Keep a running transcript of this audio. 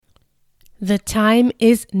The time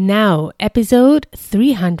is now, episode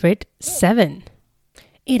 307.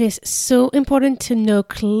 It is so important to know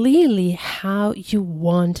clearly how you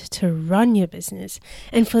want to run your business.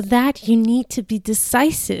 And for that, you need to be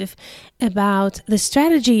decisive about the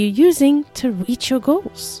strategy you're using to reach your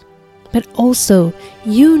goals. But also,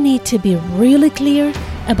 you need to be really clear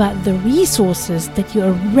about the resources that you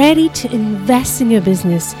are ready to invest in your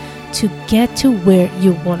business to get to where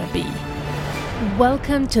you want to be.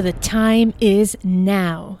 Welcome to The Time Is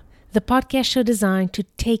Now, the podcast show designed to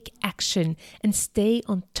take action and stay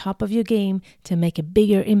on top of your game to make a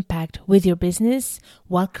bigger impact with your business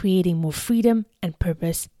while creating more freedom and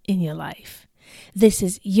purpose in your life. This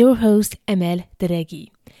is your host, Emel Deregi.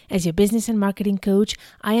 As your business and marketing coach,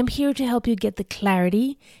 I am here to help you get the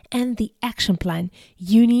clarity and the action plan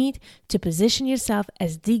you need to position yourself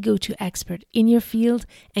as the go-to expert in your field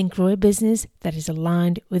and grow a business that is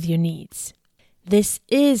aligned with your needs. This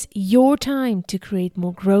is your time to create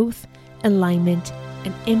more growth, alignment,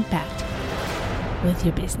 and impact with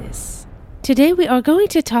your business. Today, we are going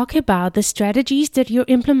to talk about the strategies that you're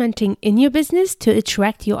implementing in your business to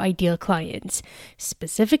attract your ideal clients,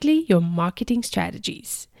 specifically your marketing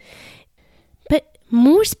strategies. But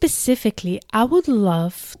more specifically, I would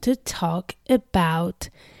love to talk about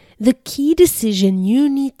the key decision you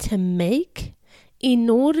need to make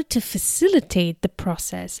in order to facilitate the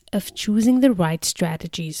process of choosing the right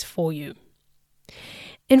strategies for you.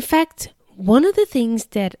 In fact, one of the things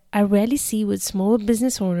that I rarely see with small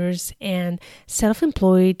business owners and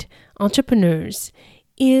self-employed entrepreneurs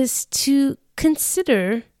is to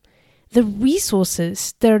consider the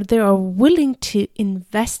resources that they are willing to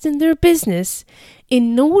invest in their business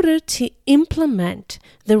in order to implement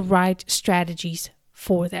the right strategies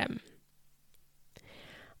for them.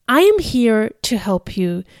 I am here to help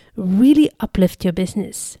you really uplift your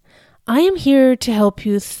business. I am here to help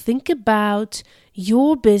you think about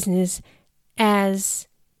your business as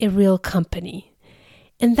a real company.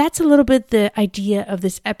 And that's a little bit the idea of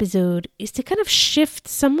this episode, is to kind of shift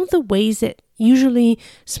some of the ways that usually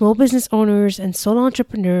small business owners and solo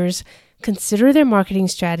entrepreneurs consider their marketing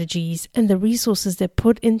strategies and the resources they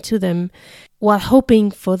put into them while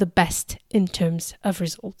hoping for the best in terms of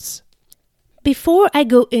results. Before I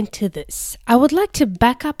go into this, I would like to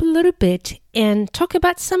back up a little bit and talk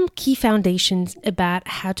about some key foundations about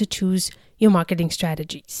how to choose your marketing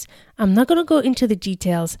strategies. I'm not going to go into the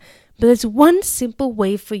details, but there's one simple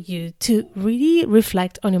way for you to really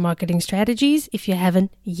reflect on your marketing strategies if you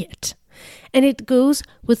haven't yet. And it goes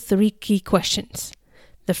with 3 key questions.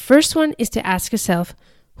 The first one is to ask yourself,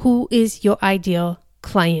 who is your ideal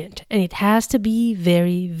client? And it has to be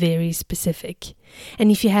very, very specific.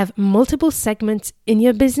 And if you have multiple segments in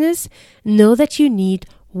your business, know that you need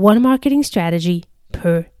one marketing strategy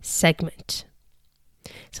per segment.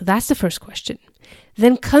 So that's the first question.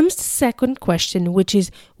 Then comes the second question, which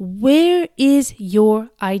is, where is your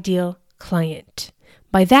ideal client?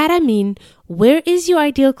 By that I mean, where is your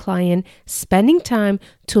ideal client spending time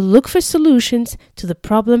to look for solutions to the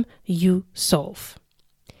problem you solve?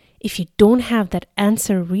 If you don't have that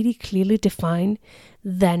answer really clearly defined,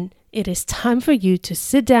 then it is time for you to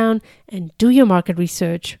sit down and do your market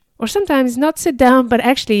research, or sometimes not sit down, but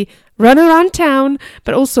actually run around town,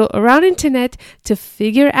 but also around internet to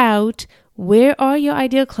figure out where are your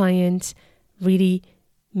ideal clients, really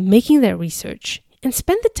making that research. And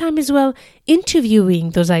spend the time as well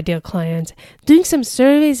interviewing those ideal clients, doing some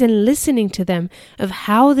surveys and listening to them of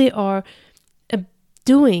how they are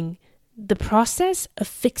doing the process of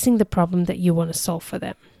fixing the problem that you want to solve for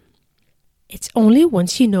them. It's only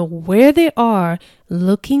once you know where they are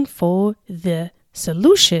looking for the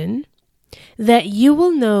solution that you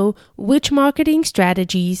will know which marketing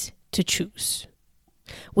strategies to choose.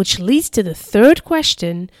 Which leads to the third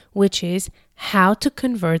question, which is how to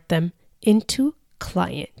convert them into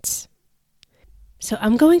clients. So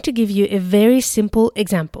I'm going to give you a very simple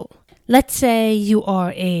example. Let's say you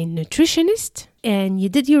are a nutritionist and you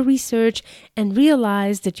did your research and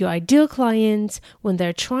realized that your ideal clients, when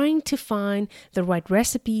they're trying to find the right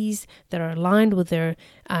recipes that are aligned with their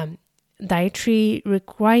dietary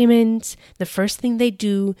requirements, the first thing they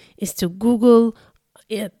do is to Google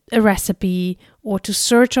a recipe or to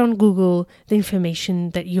search on Google the information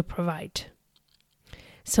that you provide.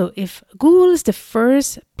 So if Google is the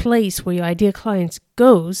first place where your ideal clients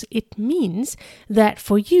goes, it means that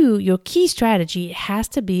for you, your key strategy has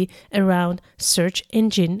to be around search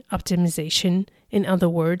engine optimization, in other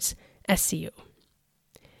words, SEO.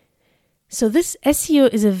 So this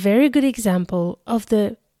SEO is a very good example of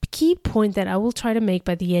the key point that I will try to make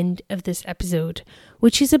by the end of this episode,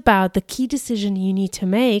 which is about the key decision you need to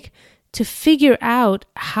make to figure out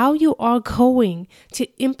how you are going to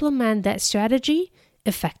implement that strategy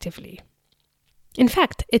effectively. In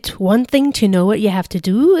fact, it's one thing to know what you have to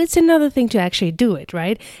do, it's another thing to actually do it,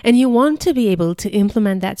 right? And you want to be able to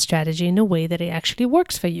implement that strategy in a way that it actually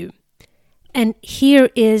works for you. And here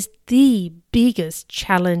is the biggest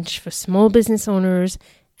challenge for small business owners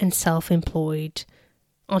and self-employed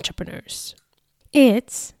entrepreneurs.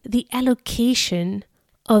 It's the allocation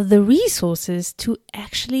of the resources to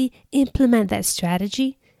actually implement that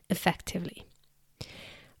strategy effectively.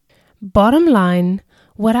 Bottom line,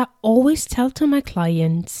 what I always tell to my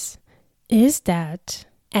clients is that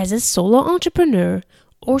as a solo entrepreneur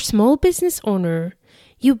or small business owner,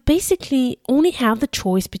 you basically only have the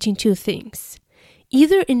choice between two things: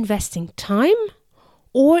 either investing time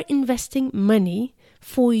or investing money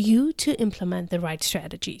for you to implement the right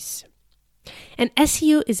strategies. And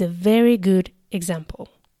SEO is a very good example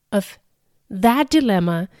of that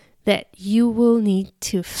dilemma that you will need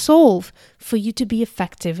to solve for you to be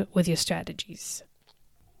effective with your strategies.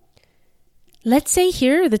 Let's say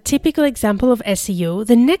here, the typical example of SEO,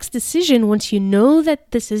 the next decision once you know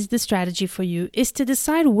that this is the strategy for you is to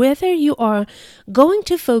decide whether you are going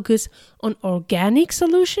to focus on organic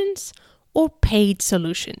solutions or paid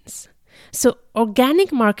solutions. So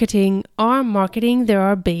organic marketing are marketing that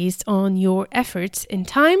are based on your efforts and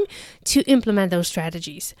time to implement those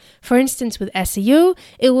strategies. For instance, with SEO,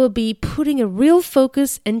 it will be putting a real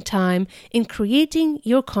focus and time in creating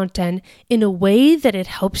your content in a way that it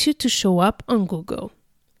helps you to show up on Google.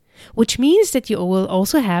 Which means that you will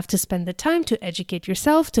also have to spend the time to educate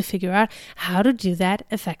yourself to figure out how to do that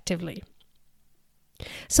effectively.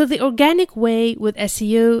 So the organic way with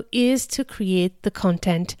SEO is to create the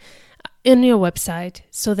content in your website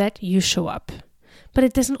so that you show up. But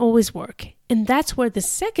it doesn't always work. And that's where the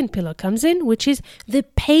second pillar comes in, which is the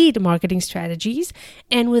paid marketing strategies.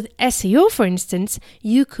 And with SEO, for instance,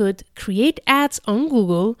 you could create ads on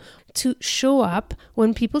Google to show up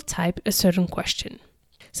when people type a certain question.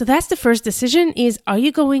 So that's the first decision is, are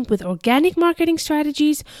you going with organic marketing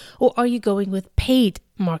strategies or are you going with paid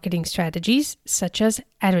marketing strategies such as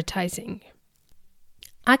advertising?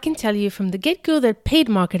 I can tell you from the get-go that paid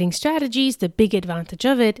marketing strategies, the big advantage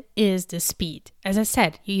of it is the speed. As I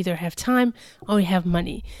said, you either have time or you have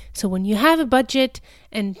money. So when you have a budget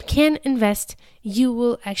and can invest, you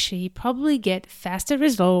will actually probably get faster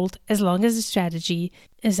results as long as the strategy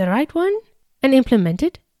is the right one and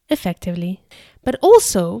implemented effectively. But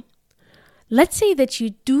also, let's say that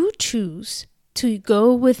you do choose to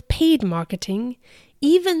go with paid marketing.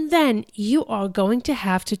 Even then, you are going to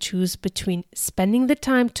have to choose between spending the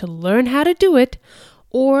time to learn how to do it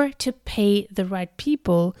or to pay the right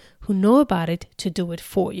people who know about it to do it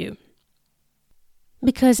for you.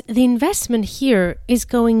 Because the investment here is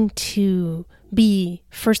going to be,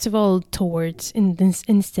 first of all, towards, in this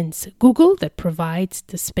instance, Google that provides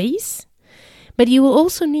the space. But you will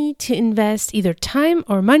also need to invest either time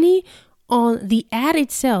or money on the ad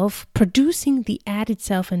itself, producing the ad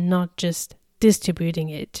itself and not just distributing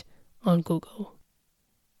it on Google.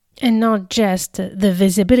 And not just the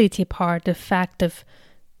visibility part, the fact of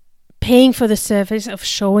paying for the service of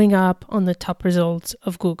showing up on the top results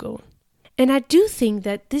of Google. And I do think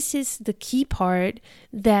that this is the key part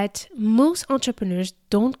that most entrepreneurs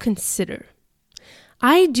don't consider.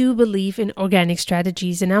 I do believe in organic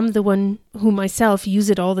strategies, and I'm the one who myself use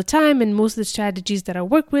it all the time, and most of the strategies that I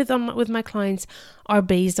work with with my clients are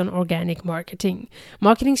based on organic marketing.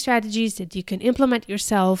 Marketing strategies that you can implement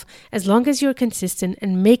yourself as long as you're consistent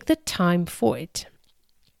and make the time for it.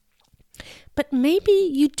 But maybe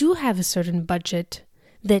you do have a certain budget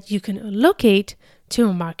that you can allocate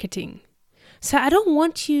to marketing. So I don't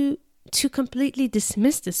want you to completely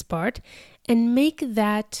dismiss this part and make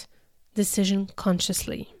that decision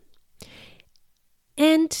consciously.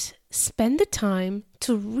 And spend the time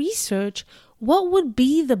to research what would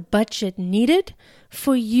be the budget needed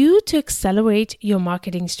for you to accelerate your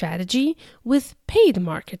marketing strategy with paid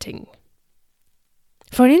marketing.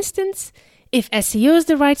 For instance, if SEO is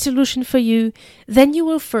the right solution for you, then you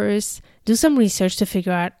will first do some research to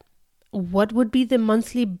figure out what would be the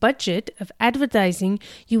monthly budget of advertising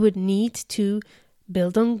you would need to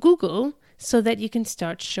build on Google so that you can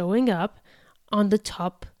start showing up on the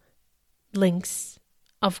top links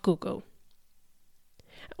of Google.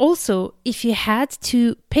 Also, if you had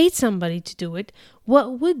to pay somebody to do it,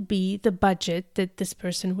 what would be the budget that this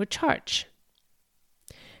person would charge?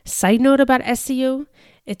 Side note about SEO,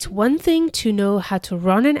 it's one thing to know how to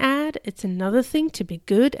run an ad, it's another thing to be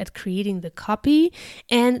good at creating the copy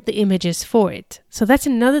and the images for it. So that's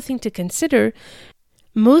another thing to consider.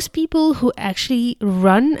 most people who actually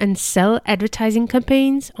run and sell advertising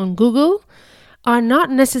campaigns on Google are not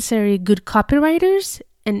necessarily good copywriters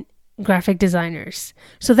and graphic designers.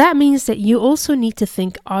 So that means that you also need to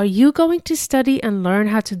think, are you going to study and learn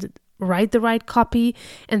how to write the right copy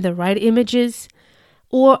and the right images?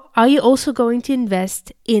 Or are you also going to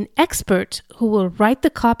invest in experts who will write the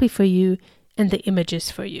copy for you and the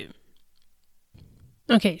images for you?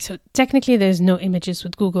 Okay, so technically there's no images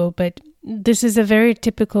with Google, but this is a very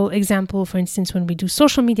typical example. For instance, when we do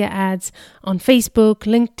social media ads on Facebook,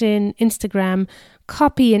 LinkedIn, Instagram,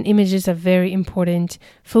 copy and images are very important.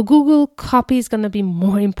 For Google, copy is going to be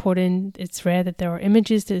more important. It's rare that there are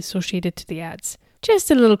images that are associated to the ads.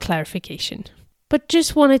 Just a little clarification. But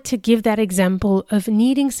just wanted to give that example of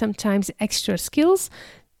needing sometimes extra skills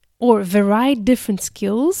or varied different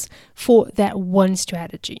skills for that one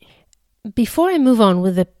strategy. Before I move on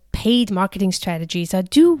with the paid marketing strategies, I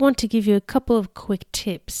do want to give you a couple of quick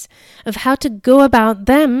tips of how to go about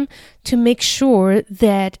them to make sure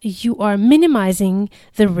that you are minimizing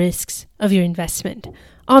the risks of your investment.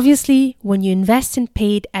 Obviously, when you invest in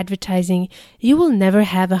paid advertising, you will never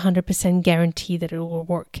have a 100% guarantee that it will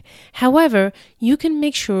work. However, you can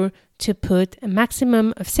make sure to put a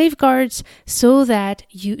maximum of safeguards so that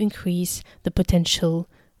you increase the potential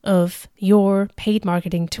of your paid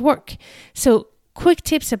marketing to work. So quick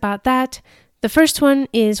tips about that. The first one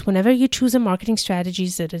is whenever you choose a marketing strategy,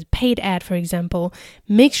 so a paid ad, for example,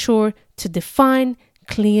 make sure to define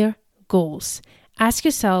clear goals. Ask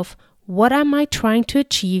yourself, what am I trying to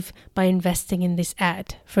achieve by investing in this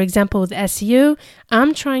ad? For example, with SEO,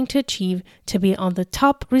 I'm trying to achieve to be on the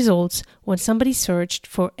top results when somebody searched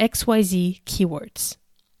for XYZ keywords.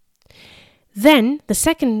 Then the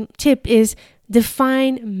second tip is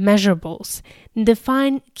define measurables.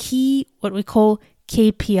 Define key, what we call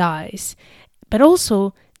KPIs, but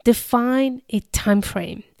also define a time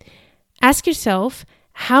frame. Ask yourself,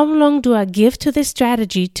 how long do I give to this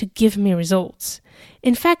strategy to give me results?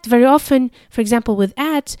 In fact, very often, for example, with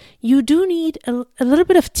ads, you do need a little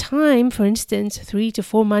bit of time, for instance, 3 to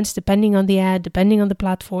 4 months, depending on the ad, depending on the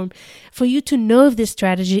platform, for you to know if this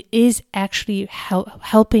strategy is actually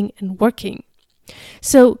helping and working.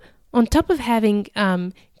 So on top of having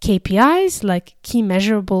KPIs, like key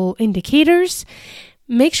measurable indicators,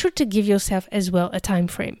 make sure to give yourself as well a time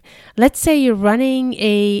frame. Let's say you're running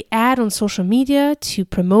an ad on social media to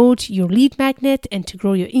promote your lead magnet and to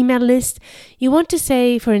grow your email list. You want to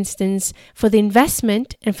say, for instance, for the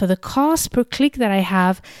investment and for the cost per click that I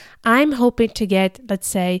have, I'm hoping to get, let's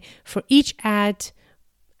say, for each ad,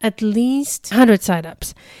 at least 100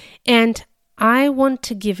 signups. And I want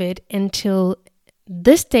to give it until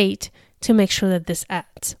this date to make sure that this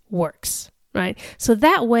ad works, right? So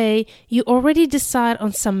that way you already decide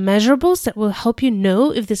on some measurables that will help you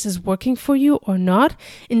know if this is working for you or not,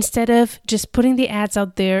 instead of just putting the ads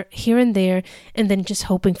out there here and there and then just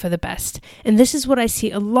hoping for the best. And this is what I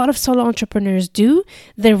see a lot of solo entrepreneurs do.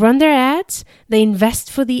 They run their ads, they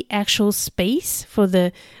invest for the actual space, for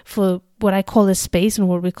what I call a space, and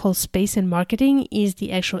what we call space in marketing is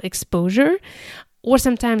the actual exposure. Or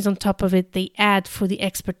sometimes on top of it, they add for the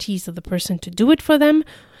expertise of the person to do it for them.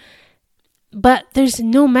 But there's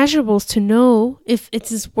no measurables to know if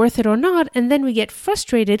it is worth it or not. And then we get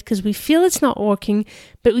frustrated because we feel it's not working,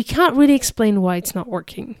 but we can't really explain why it's not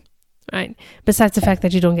working, right? Besides the fact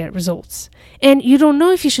that you don't get results. And you don't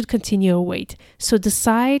know if you should continue or wait. So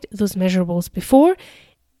decide those measurables before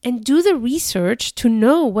and do the research to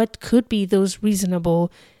know what could be those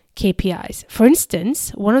reasonable KPIs. For instance,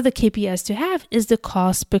 one of the KPIs to have is the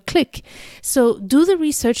cost per click. So do the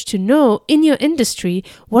research to know in your industry,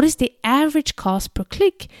 what is the average cost per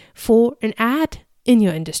click for an ad in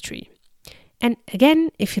your industry? And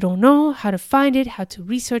again, if you don't know how to find it, how to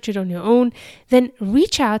research it on your own, then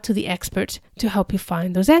reach out to the expert to help you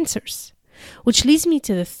find those answers. Which leads me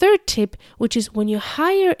to the third tip, which is when you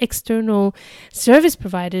hire external service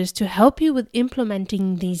providers to help you with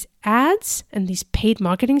implementing these ads and these paid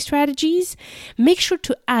marketing strategies, make sure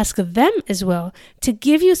to ask them as well to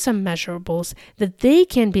give you some measurables that they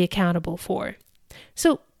can be accountable for.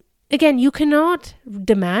 So again, you cannot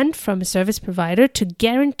demand from a service provider to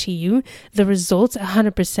guarantee you the results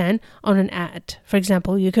 100% on an ad. For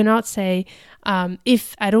example, you cannot say,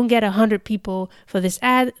 if I don't get 100 people for this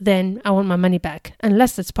ad, then I want my money back.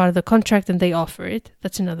 Unless that's part of the contract and they offer it.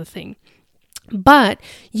 That's another thing. But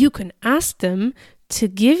you can ask them to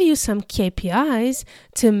give you some KPIs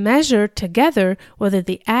to measure together whether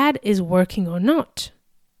the ad is working or not.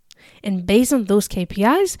 And based on those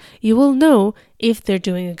KPIs, you will know if they're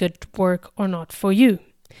doing a good work or not for you.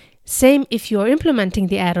 Same if you're implementing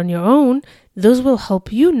the ad on your own, those will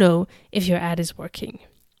help you know if your ad is working.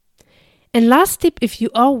 And last tip, if you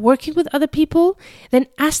are working with other people, then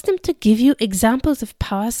ask them to give you examples of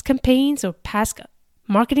past campaigns or past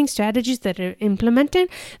marketing strategies that are implemented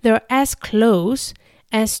that are as close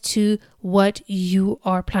as to what you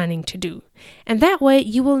are planning to do. And that way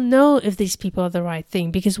you will know if these people are the right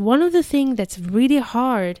thing. Because one of the things that's really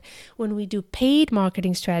hard when we do paid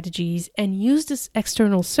marketing strategies and use this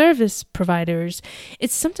external service providers,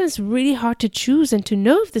 it's sometimes really hard to choose and to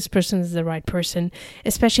know if this person is the right person,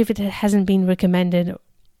 especially if it hasn't been recommended.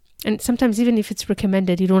 And sometimes even if it's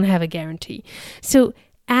recommended, you don't have a guarantee. So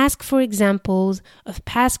ask for examples of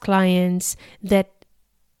past clients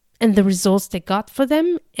and the results they got for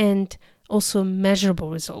them, and also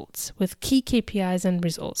measurable results with key KPIs and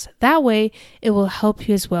results. That way, it will help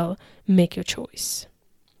you as well make your choice.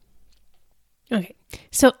 Okay,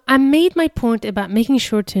 so I made my point about making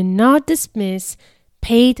sure to not dismiss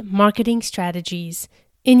paid marketing strategies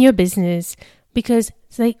in your business because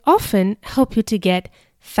they often help you to get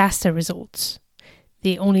faster results.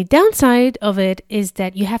 The only downside of it is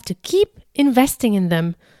that you have to keep investing in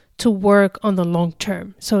them to work on the long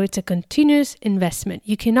term. So it's a continuous investment.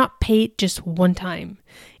 You cannot pay it just one time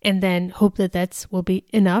and then hope that will be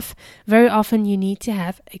enough. Very often you need to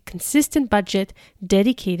have a consistent budget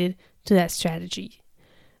dedicated to that strategy.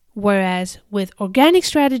 Whereas with organic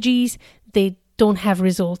strategies, they don't have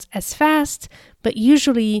results as fast, but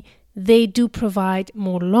usually they do provide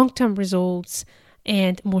more long-term results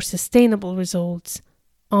and more sustainable results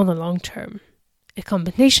on the long term. A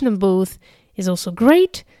combination of both is also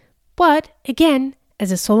great. But again,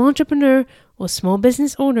 as a solo entrepreneur or small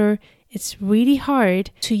business owner, it's really hard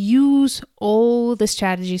to use all the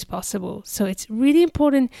strategies possible. So it's really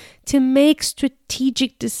important to make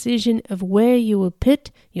strategic decision of where you will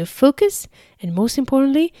put your focus and most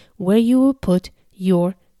importantly, where you will put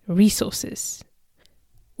your resources.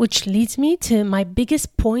 Which leads me to my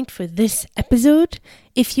biggest point for this episode.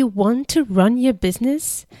 If you want to run your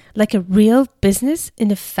business like a real business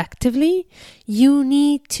and effectively, you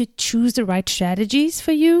need to choose the right strategies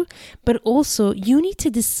for you, but also you need to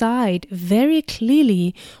decide very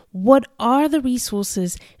clearly what are the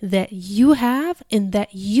resources that you have and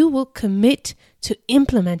that you will commit to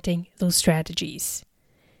implementing those strategies.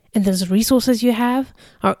 And those resources you have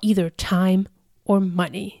are either time or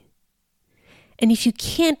money. And if you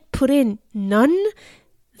can't put in none,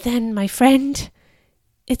 then my friend,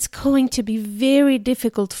 it's going to be very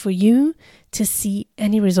difficult for you to see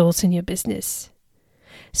any results in your business.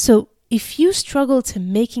 So if you struggle to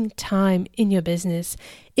making time in your business,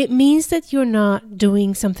 it means that you're not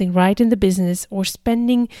doing something right in the business or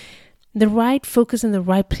spending the right focus in the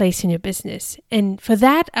right place in your business. And for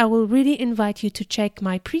that, I will really invite you to check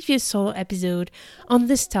my previous solo episode on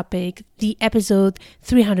this topic, the episode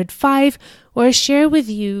 305, where I share with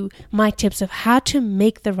you my tips of how to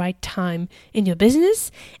make the right time in your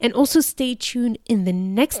business. And also stay tuned in the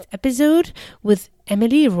next episode with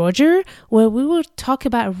Emily Roger, where we will talk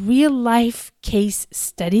about a real life case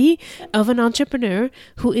study of an entrepreneur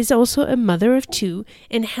who is also a mother of two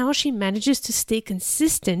and how she manages to stay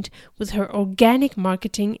consistent with her organic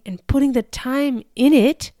marketing and putting the time in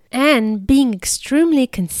it and being extremely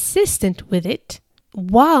consistent with it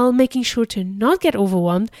while making sure to not get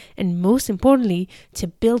overwhelmed and most importantly, to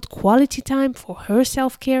build quality time for her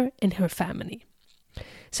self-care and her family.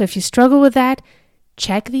 So if you struggle with that,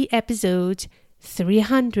 check the episodes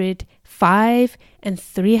 305 and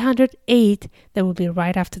 308 that will be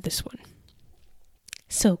right after this one.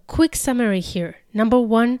 So quick summary here. Number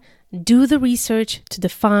 1, do the research to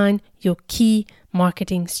define your key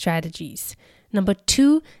marketing strategies. Number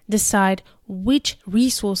 2, decide which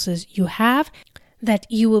resources you have that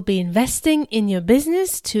you will be investing in your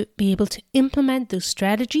business to be able to implement those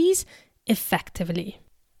strategies effectively.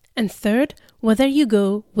 And third, whether you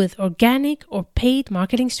go with organic or paid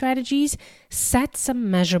marketing strategies, set some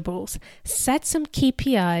measurables, set some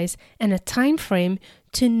KPIs and a time frame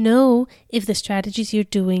to know if the strategies you're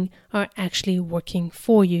doing are actually working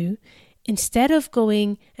for you. Instead of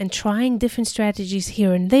going and trying different strategies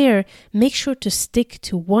here and there, make sure to stick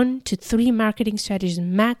to 1 to 3 marketing strategies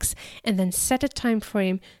max and then set a time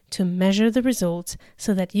frame to measure the results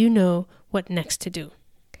so that you know what next to do.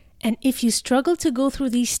 And if you struggle to go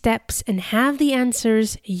through these steps and have the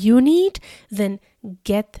answers you need, then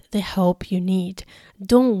get the help you need.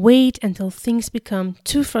 Don't wait until things become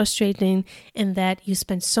too frustrating and that you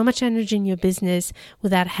spend so much energy in your business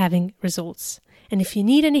without having results. And if you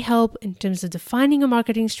need any help in terms of defining your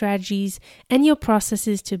marketing strategies and your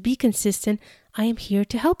processes to be consistent, I am here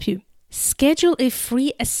to help you. schedule a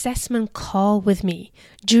free assessment call with me.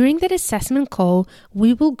 During that assessment call,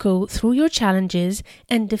 we will go through your challenges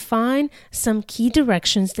and define some key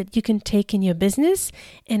directions that you can take in your business,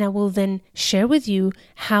 and I will then share with you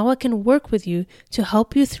how I can work with you to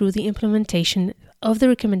help you through the implementation of the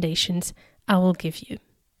recommendations I will give you.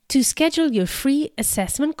 To schedule your free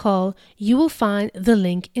assessment call, you will find the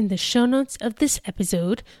link in the show notes of this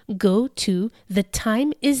episode. Go to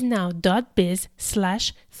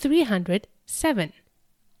thetimeisnow.biz/307.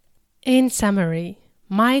 In summary,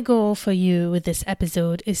 my goal for you with this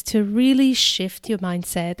episode is to really shift your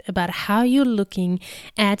mindset about how you're looking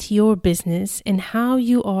at your business and how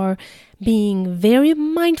you are being very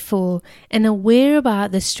mindful and aware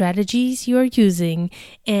about the strategies you are using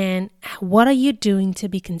and what are you doing to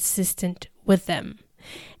be consistent with them.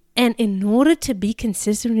 And in order to be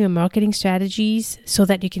consistent with your marketing strategies so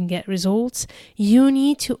that you can get results, you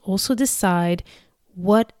need to also decide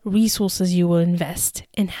what resources you will invest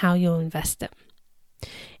and how you'll invest them.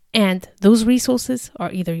 And those resources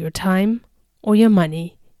are either your time or your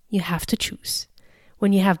money. You have to choose.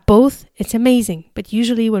 When you have both, it's amazing. But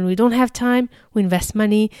usually when we don't have time, we invest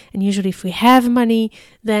money. And usually if we have money,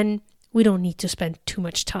 then we don't need to spend too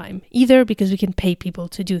much time either, because we can pay people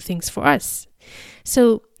to do things for us.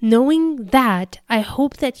 So knowing that, I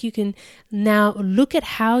hope that you can now look at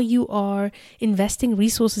how you are investing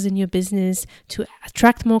resources in your business to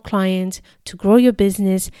attract more clients, to grow your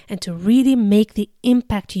business, and to really make the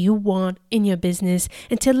impact you want in your business,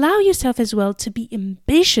 and to allow yourself as well to be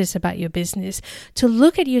ambitious about your business, to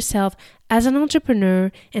look at yourself as an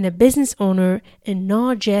entrepreneur and a business owner and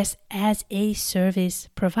not just as a service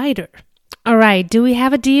provider. All right, do we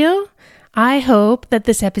have a deal? I hope that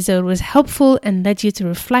this episode was helpful and led you to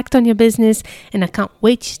reflect on your business, and I can't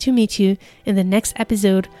wait to meet you in the next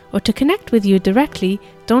episode or to connect with you directly.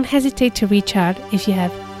 Don't hesitate to reach out if you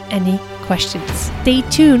have any questions. Stay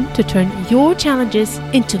tuned to turn your challenges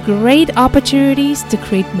into great opportunities to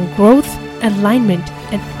create more growth, alignment,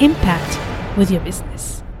 and impact with your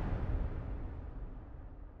business.